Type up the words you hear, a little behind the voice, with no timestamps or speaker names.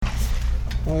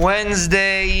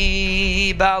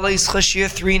Wednesday, Baalei Chashir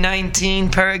 319,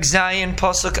 Perek Zayin,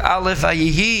 Pasuk Aleph,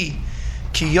 Vayihi,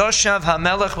 Ki Yoshav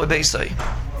HaMelech Bebeisai.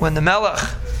 When the Melech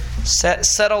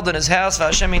settled in his house,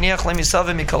 V'Hashem Yiniach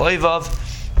Le'misavim Mikol Oivav,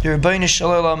 the Rebbeinu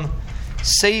Shalom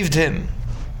saved him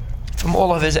from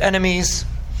all of his enemies.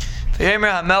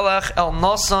 V'Yomer HaMelech El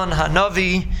Nasan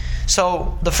HaNavi.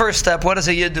 So the first step, what does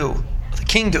a Yid do? The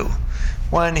king do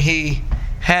when he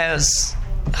has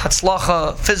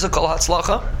Hatzlacha, physical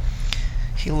Hatzlacha?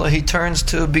 He turns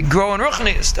to be growing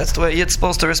Ruchnius. That's the way a Yid's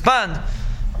supposed to respond.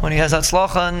 When he has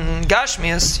Hatzlacha and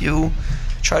Gashmius, you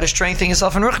try to strengthen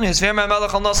yourself in Ruchnius.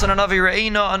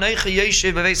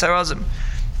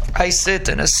 I sit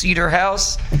in a cedar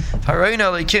house, and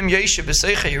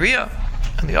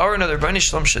the Aron of the Rebbeinu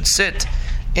Shalom should sit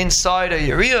inside a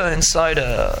Yeriah, inside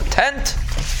a tent.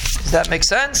 Does that make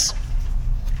sense?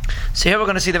 So here we're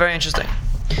going to see the very interesting.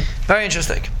 Very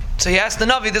interesting. So he asked the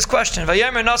Navi this question.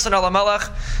 Whatever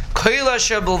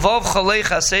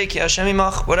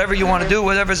you want to do,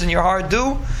 whatever's in your heart,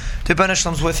 do. The Rebbeinu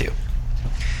Shalom's with you.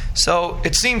 So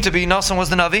it seemed to be Nasan was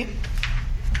the Navi.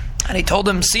 And he told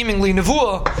him seemingly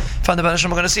Nevuah from the Rebbeinu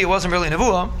Shalom. We're going to see it wasn't really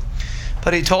Nevuah.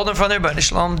 But he told him from the Rebbeinu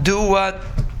Shalom, do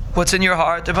what's in your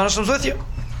heart. The Rebbeinu Shalom's with you.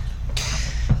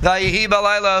 Vayihi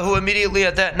balayla, who immediately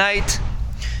at that night,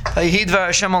 Vayihi dvar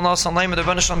Hashem al Nasan Leima, the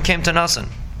Rebbeinu Shalom came to Nasan.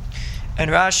 And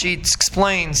Rashi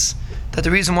explains that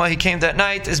the reason why he came that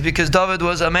night is because David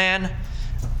was a man.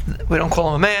 We don't call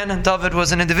him a man. David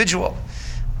was an individual.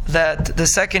 That the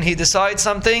second he decides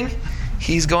something,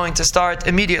 he's going to start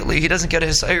immediately. He doesn't get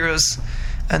his Eiros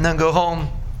and then go home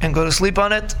and go to sleep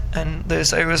on it, and the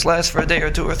Eiros lasts for a day or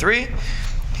two or three.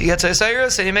 He gets his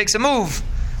Eiros and he makes a move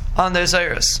on the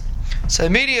Eiros. So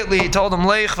immediately he told him,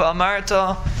 Leich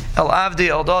v'amarta el Avdi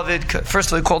el David. First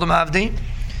of all, he called him Avdi,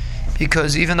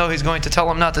 because even though he's going to tell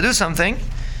him not to do something,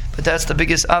 but that's the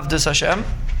biggest Avdus Hashem.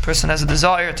 Person has a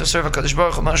desire to serve a Kadosh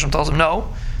Baruch Hu. Hashem tells him,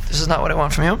 no, this is not what I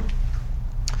want from you.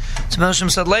 So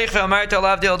Hashem said, Leich v'amarta el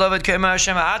Avdi el David k'emar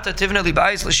Hashem ha'ata tivna li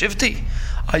ba'is l'shivti.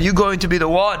 Are you going to be the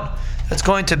one that's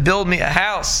going to build me a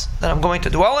house that I'm going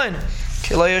to dwell in?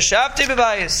 Ki lo yashavti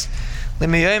b'bayis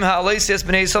l'miyayim ha'aleisias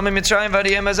b'nei Yisrael mitzrayim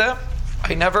v'adiyem hazeh.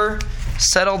 I never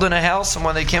settled in a house from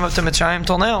when they came up to Mitzrayim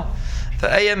till now. The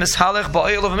ayam is halech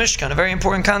ba'oil of a mishkan, a very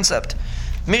important concept.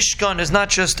 Mishkan is not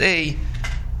just a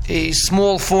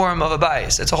small form of a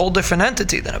bayis. It's a whole different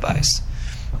entity than a bayis.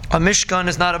 A mishkan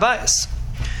is not a bayis.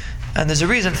 And there's a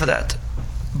reason for that.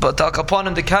 But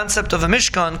upon the concept of a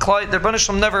mishkan, the Rebbeinu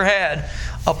Shalom never had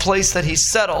a place that he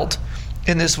settled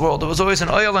in this world. There was always an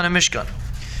oil and a mishkan.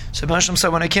 So Rebbeinu Shalom said,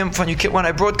 when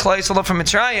I brought Klal Yisrael from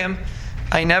Mitzrayim,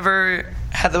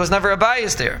 there was never a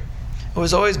bayis there. It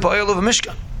was always ba'oil of a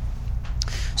mishkan.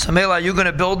 So Mela, are you going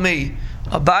to build me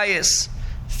a bayis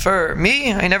for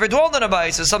me? I never dwelled in a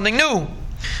bayis. It's something new.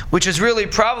 Which is really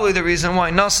probably the reason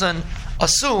why Nasan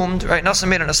assumed, right? Nasan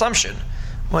made an assumption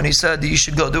when he said that you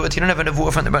should go do it. He didn't have a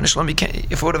nevuah from the Rebbeinu Shalom. If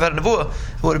it would have had a nevuah,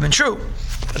 it would have been true.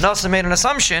 But Nasan made an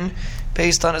assumption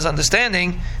based on his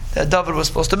understanding that David was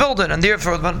supposed to build it. And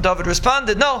therefore when David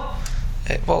responded, no.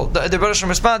 Well, the Rebbeinu Shalom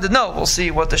responded, no. We'll see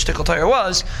what the shtickle Torah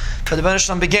was. But the Rebbeinu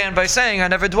Shalom began by saying, I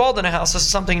never dwelled in a house. This is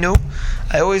something new.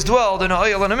 I always dwelled in a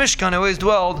oil and a mishkan. I always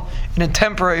dwelled in a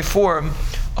temporary form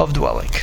of dwelling.